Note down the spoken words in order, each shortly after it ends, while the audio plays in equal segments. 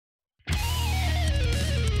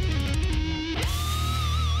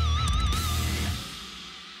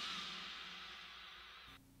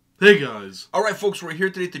Hey guys. Alright folks, we're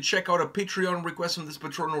here today to check out a Patreon request from this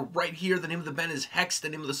patrono right here. The name of the band is Hexed. The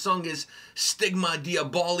name of the song is Stigma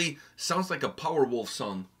Diaboli. Sounds like a Powerwolf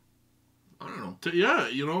song. I don't know. Yeah,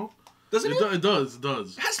 you know. Doesn't it? It does.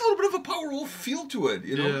 It has a little bit of a Powerwolf feel to it,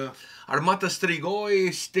 you know? Yeah. Armata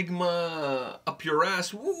Strigoi, Stigma, Up Your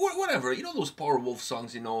Ass, whatever. You know those Powerwolf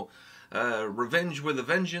songs, you know? Revenge with a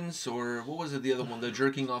Vengeance, or what was it, the other one? The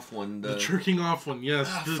jerking off one. The jerking off one, yes.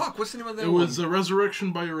 Fuck, what's the name of that one? one? It was a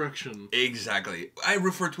Resurrection by Erection. Exactly. I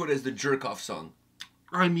refer to it as the jerk off song.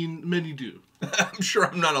 I mean, many do. I'm sure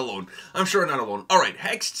I'm not alone. Alright,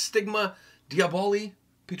 Hexed, Stigma, Diaboli,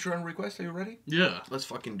 Patreon request, are you ready? Yeah. Let's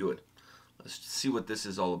fucking do it. Let's see what this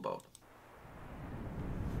is all about.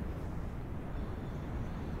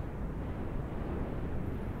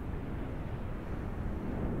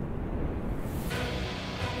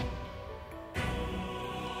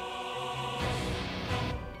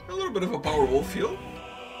 A little bit of a Powerwolf feel.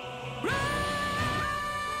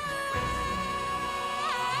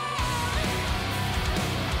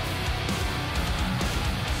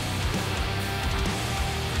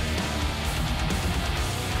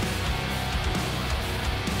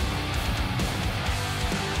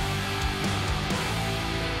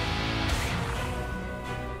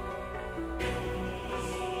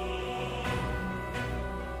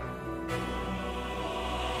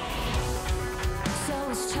 So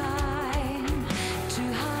it's time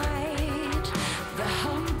to hide.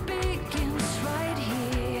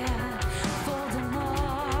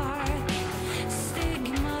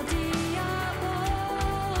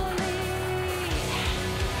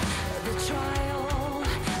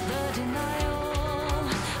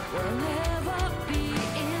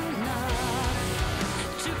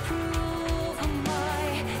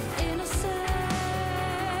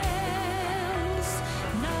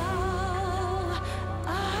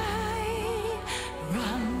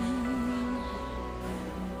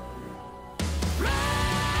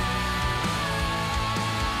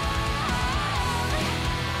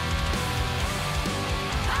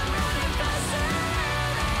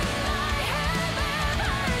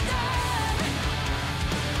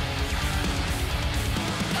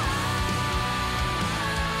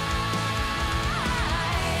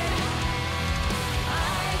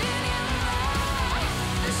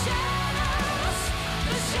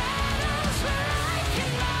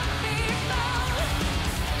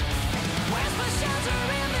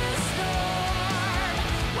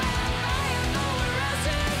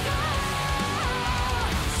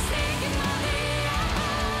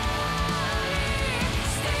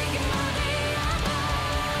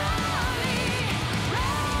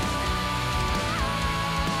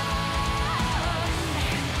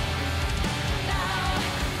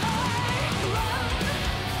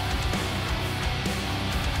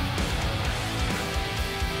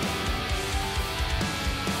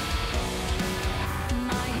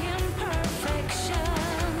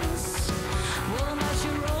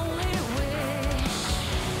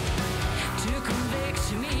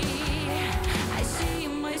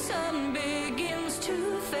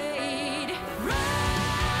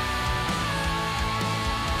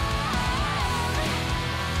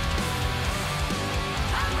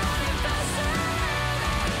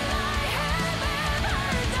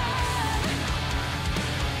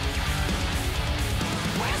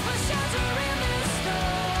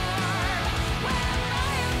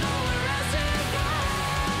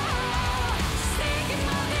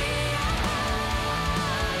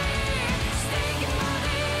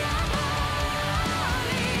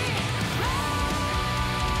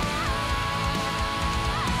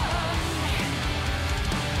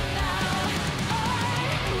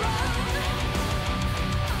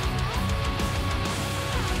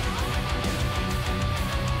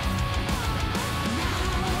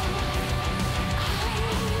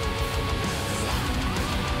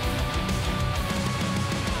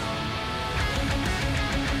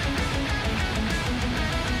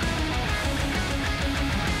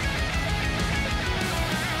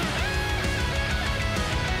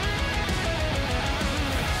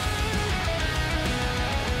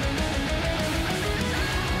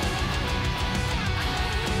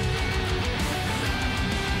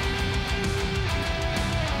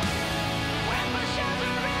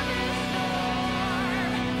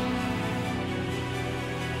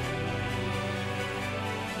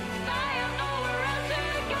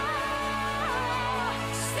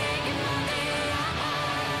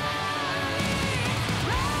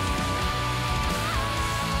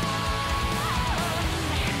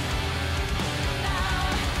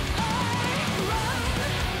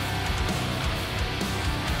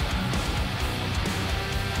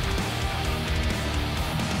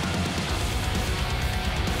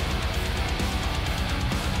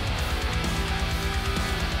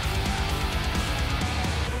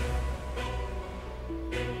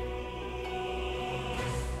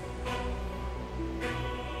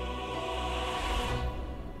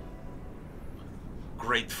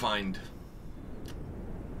 great find.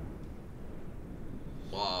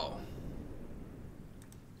 Wow.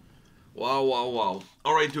 Wow, wow, wow.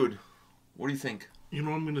 Alright, dude. What do you think? You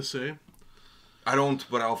know what I'm gonna say? I don't,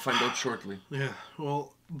 but I'll find out shortly. Yeah,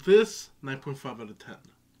 well, this 9.5 out of 10.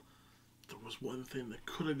 There was one thing that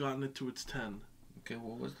could have gotten it to its 10. Okay,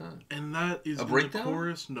 what was that? And that is A in breakdown? the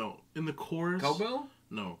chorus. No, in the chorus. Cowbell?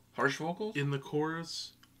 No, Harsh vocals? in the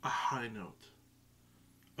chorus, a high note,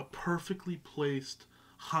 a perfectly placed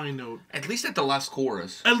high note. At least at the last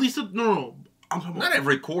chorus. At least, no. I'm talking Not about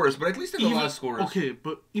every chorus, but at least at the last chorus. Okay,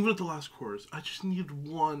 but even at the last chorus, I just needed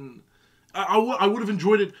one. I would have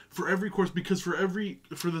enjoyed it for every chorus because for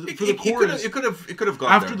the chorus, it could have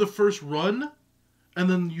gone after there. the first run, and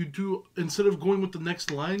then you do, instead of going with the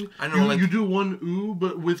next line, I know, you do one ooh,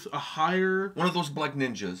 but with a higher. One of those Black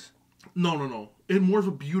Ninjas. No. In more of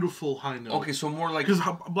a beautiful high note. Okay, so more like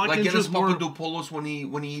Black like Ninja's Guinness more. Papadopoulos when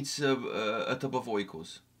he eats a tub of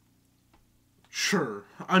oikos. Sure,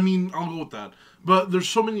 I mean I'll go with that. But there's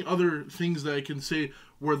so many other things that I can say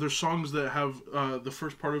where there's songs that have the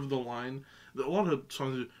first part of the line. A lot of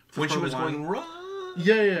songs. When she was going run.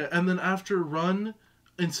 Yeah, and then after run,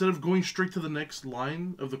 instead of going straight to the next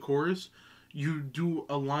line of the chorus, you do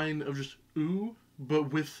a line of just ooh,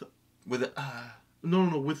 but with a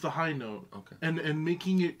no, with the high note. Okay. And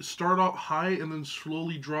making it start out high and then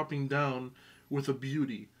slowly dropping down with a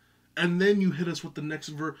beauty, and then you hit us with the next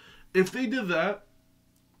verse. If they did that,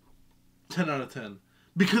 10 out of 10.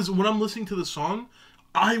 Because when I'm listening to the song,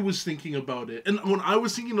 I was thinking about it. And when I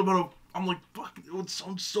was thinking about it, I'm like, fuck, it would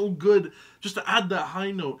sound so good just to add that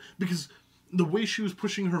high note. Because the way she was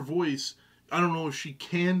pushing her voice, I don't know if she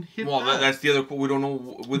can hit that. Well, that's the other... We don't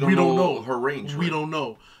know. We don't know her range. We don't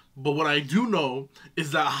know. But what I do know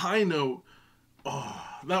is that high note... Oh,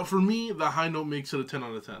 that for me, the high note makes it a 10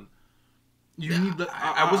 out of 10. You need that.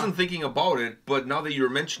 I wasn't thinking about it, but now that you're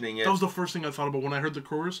mentioning it... That was the first thing I thought about when I heard the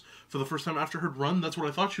chorus for the first time after her run. That's what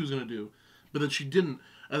I thought she was going to do. But then she didn't.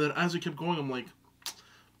 And then as it kept going, I'm like,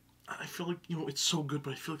 I feel like, it's so good,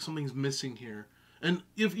 but I feel like something's missing here. And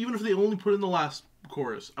even if they only put in the last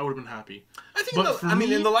chorus, I would have been happy. I think,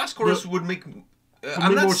 in the last chorus would make...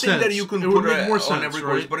 I'm not saying sense. that you can put it on every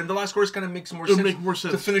chorus, but in the last chorus kind of makes more sense. It would make more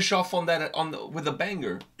sense to finish off on that with a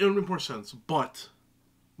banger. It would make more sense, but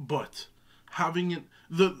having it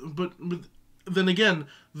but then again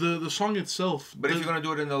the song itself. But if you're gonna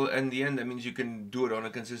do it in the end, that means you can do it on a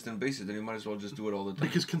consistent basis. Then you might as well just do it all the time.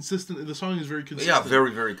 Because the song is very consistent. Yeah,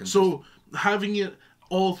 very very consistent. So having it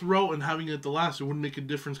all throughout and having it at the last, it wouldn't make a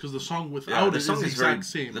difference because the song without is the exact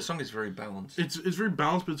same. The song is very balanced. It's very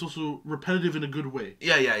balanced, but it's also repetitive in a good way.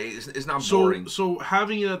 Yeah, it's not boring. So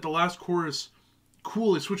having it at the last chorus,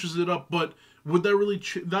 cool, it switches it up, but would that really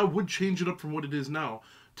that would change it up from what it is now?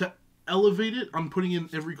 To elevate it, I'm putting in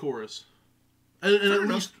every chorus, and at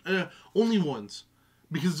least only once,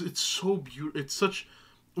 because it's so beautiful. It's such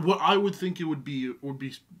what I would think it would be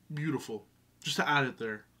beautiful, just to add it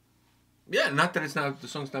there. Yeah, not that the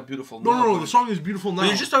song's not beautiful. No, the song is beautiful now. But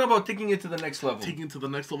you're just talking about taking it to the next level. Taking it to the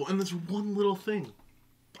next level, and there's one little thing.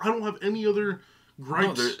 I don't have any other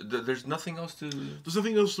gripes. No, there's nothing else to. There's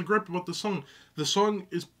nothing else to gripe about the song. The song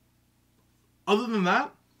is, other than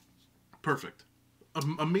that, perfect.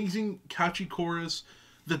 Amazing, catchy chorus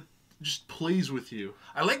that just plays with you.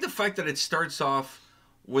 I like the fact that it starts off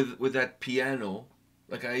with that piano.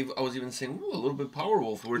 Like I was even saying, ooh, a little bit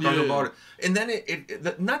Powerwolf. We were talking about it, and then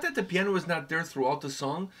not that the piano is not there throughout the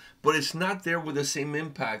song, but it's not there with the same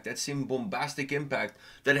impact, that same bombastic impact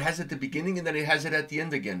that it has at the beginning, and then it has it at the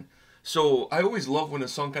end again. So I always love when a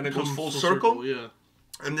song kind of goes full circle. Yeah.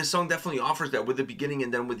 And this song definitely offers that with the beginning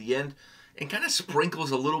and then with the end, and kind of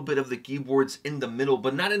sprinkles a little bit of the keyboards in the middle,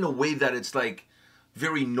 but not in a way that it's like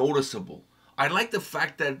very noticeable. I like the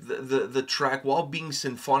fact that the track, while being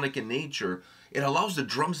symphonic in nature, it allows the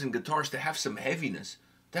drums and guitars to have some heaviness,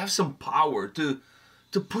 to have some power, to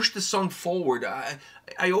push the song forward.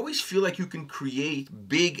 I always feel like you can create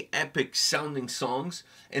big, epic sounding songs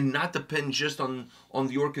and not depend just on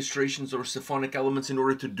the orchestrations or symphonic elements in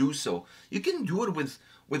order to do so. You can do it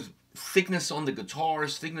with thickness on the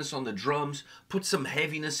guitars, thickness on the drums, put some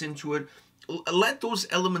heaviness into it. Let those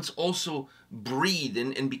elements also breathe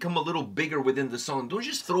and become a little bigger within the song. Don't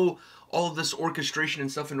just throw all of this orchestration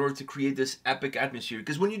and stuff in order to create this epic atmosphere.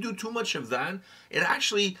 Because when you do too much of that,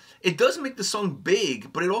 it does make the song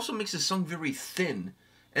big, but it also makes the song very thin.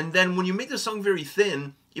 And then when you make the song very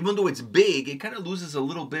thin, even though it's big, it kind of loses a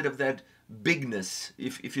little bit of that bigness,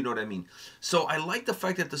 if you know what I mean. So I like the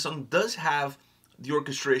fact that the song does have the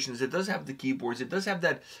orchestrations, it does have the keyboards, it does have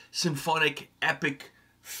that symphonic, epic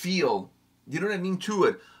feel, you know what I mean, to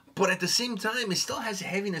it. But at the same time, it still has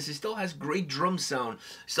heaviness. It still has great drum sound.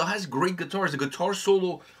 It still has great guitars. The guitar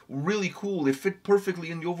solo, really cool. It fit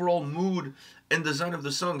perfectly in the overall mood and design of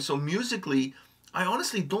the song. So musically, I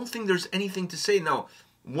honestly don't think there's anything to say. Now,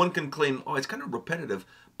 one can claim, oh, it's kind of repetitive.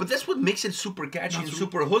 But that's what makes it super catchy and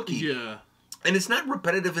super hooky. Yeah. And it's not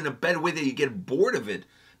repetitive in a bad way that you get bored of it.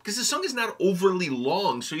 Because the song is not overly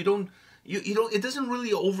long, so you don't, it doesn't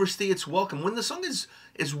really overstay its welcome. When the song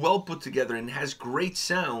is well put together and has great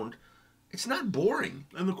sound, it's not boring.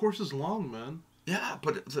 And the chorus is long, man. Yeah,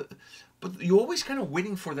 but you're always kind of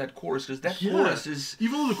waiting for that chorus, because that chorus is...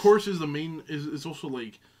 Even though the chorus is the main, is also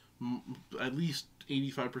like, at least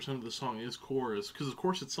 85% of the song is chorus, because the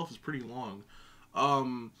chorus itself is pretty long.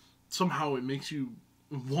 Somehow it makes you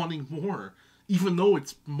wanting more, even though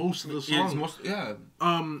it's most of the song.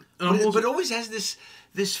 But it always has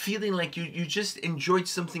this feeling like you just enjoyed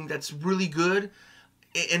something that's really good,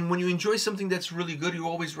 and when you enjoy something that's really good, you're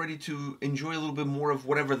always ready to enjoy a little bit more of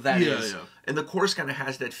whatever that is. And the chorus kind of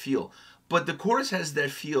has that feel. But the chorus has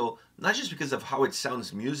that feel not just because of how it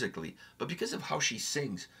sounds musically, but because of how she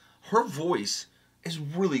sings. Her voice is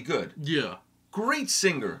really good. Yeah. Great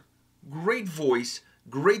singer, great voice,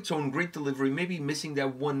 great tone, great delivery. Maybe missing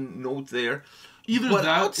that one note there. But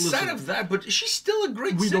outside of that, but she's still a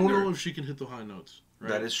great singer. We don't know if she can hit the high notes. Right?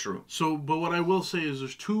 That is true. So, but what I will say is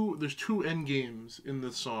there's two end games in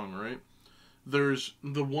this song, right? There's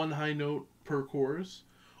the one high note per chorus,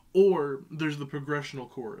 or there's the progressional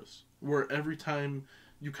chorus, where every time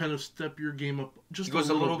you kind of step your game up just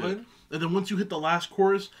a little bit. And then once you hit the last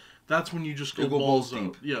chorus, that's when you just go balls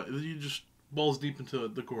deep. Yeah, you just balls deep into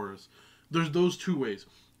the chorus. There's those two ways.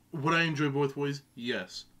 Would I enjoy both ways?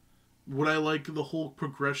 Yes. Would I like the whole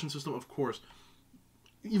progression system? Of course.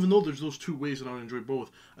 Even though there's those two ways and I would enjoy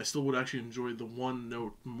both, I still would actually enjoy the one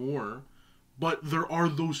note more. But there are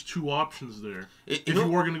those two options there. If you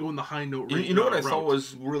are going to go in the high note route. You know what I thought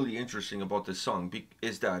was really interesting about this song?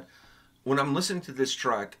 Is that when I'm listening to this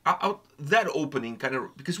track, that opening kind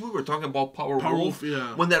of... Because we were talking about Power Wolf.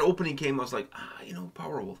 Yeah. When that opening came, I was like,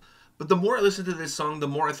 Power Wolf. But the more I listened to this song, the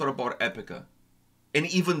more I thought about Epica. And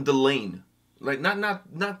even Delane. Like,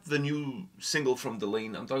 not the new single from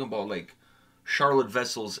Delane. I'm talking about, like, Charlotte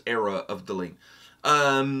Vessel's era of Delane.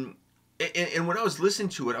 And when I was listening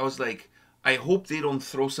to it, I was like, I hope they don't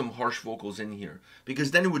throw some harsh vocals in here.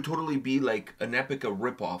 Because then it would totally be like an Epica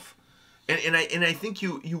ripoff. And I think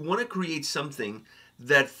you want to create something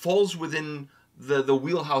that falls within the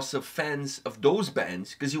wheelhouse of fans of those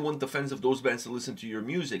bands. Because you want the fans of those bands to listen to your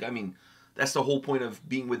music. I mean, that's the whole point of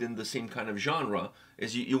being within the same kind of genre.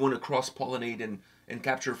 Is you want to cross-pollinate and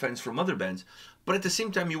capture fans from other bands. But at the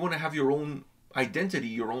same time, you want to have your own identity,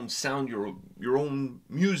 your own sound, your own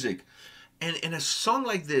music. And a song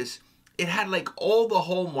like this, it had like all the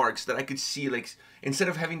hallmarks that I could see. Like, instead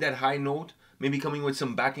of having that high note, maybe coming with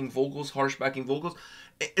some backing vocals, harsh backing vocals.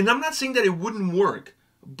 And I'm not saying that it wouldn't work,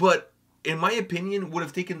 but in my opinion, would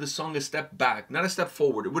have taken the song a step back, not a step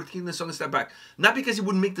forward. It would have taken the song a step back. Not because it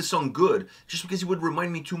wouldn't make the song good, just because it would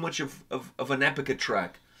remind me too much of an Epica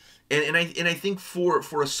track. And I think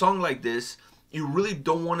for a song like this, you really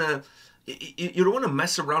don't want to... You don't want to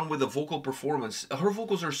mess around with a vocal performance. Her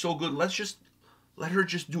vocals are so good. Let her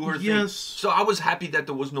just do her thing. So I was happy that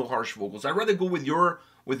there was no harsh vocals. I'd rather go with your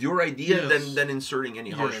idea than inserting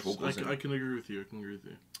any harsh vocals. I can agree with you.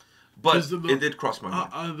 But it did cross my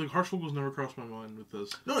mind. The harsh vocals never crossed my mind with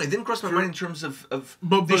this. No, it didn't cross my mind in terms of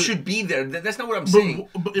they should be there. That's not what I'm saying.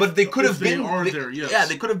 But they could have been there. Yes. Yeah,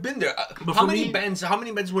 they could have been there. How many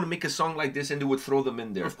bands would make a song like this and they would throw them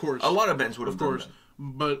in there? Of course, a lot of bands would have done that.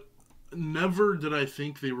 But never did I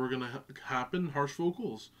think they were going to happen, harsh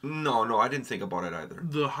vocals. No, I didn't think about it either.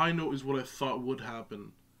 The high note is what I thought would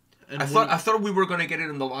happen. And I thought we were going to get it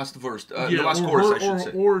in the last verse, the last chorus, I should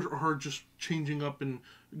say. Or her just changing up and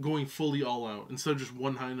going fully all out instead of just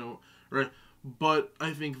one high note, right? But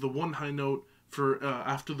I think the one high note for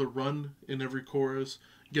after the run in every chorus,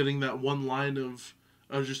 getting that one line of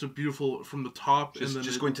just a beautiful from the top, and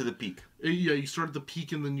then going to the peak. Yeah, you start at the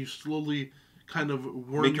peak and then you slowly kind of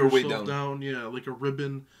worm yourself down. Yeah, like a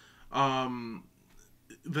ribbon.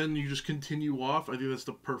 Then you just continue off. I think that's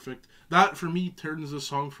the perfect. That for me turns this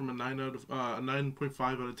song from a 9.5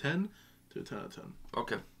 out of 10 to a 10 out of 10.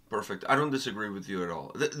 Okay, perfect. I don't disagree with you at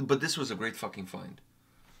all. But this was a great fucking find.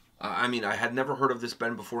 I mean, I had never heard of this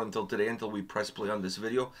band before until today, until we press play on this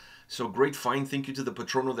video. So great find. Thank you to the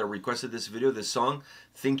Patrono that requested this video, this song.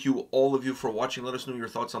 Thank you, all of you, for watching. Let us know your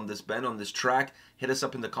thoughts on this band, on this track. Hit us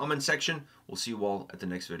up in the comment section. We'll see you all at the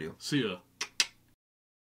next video. See ya.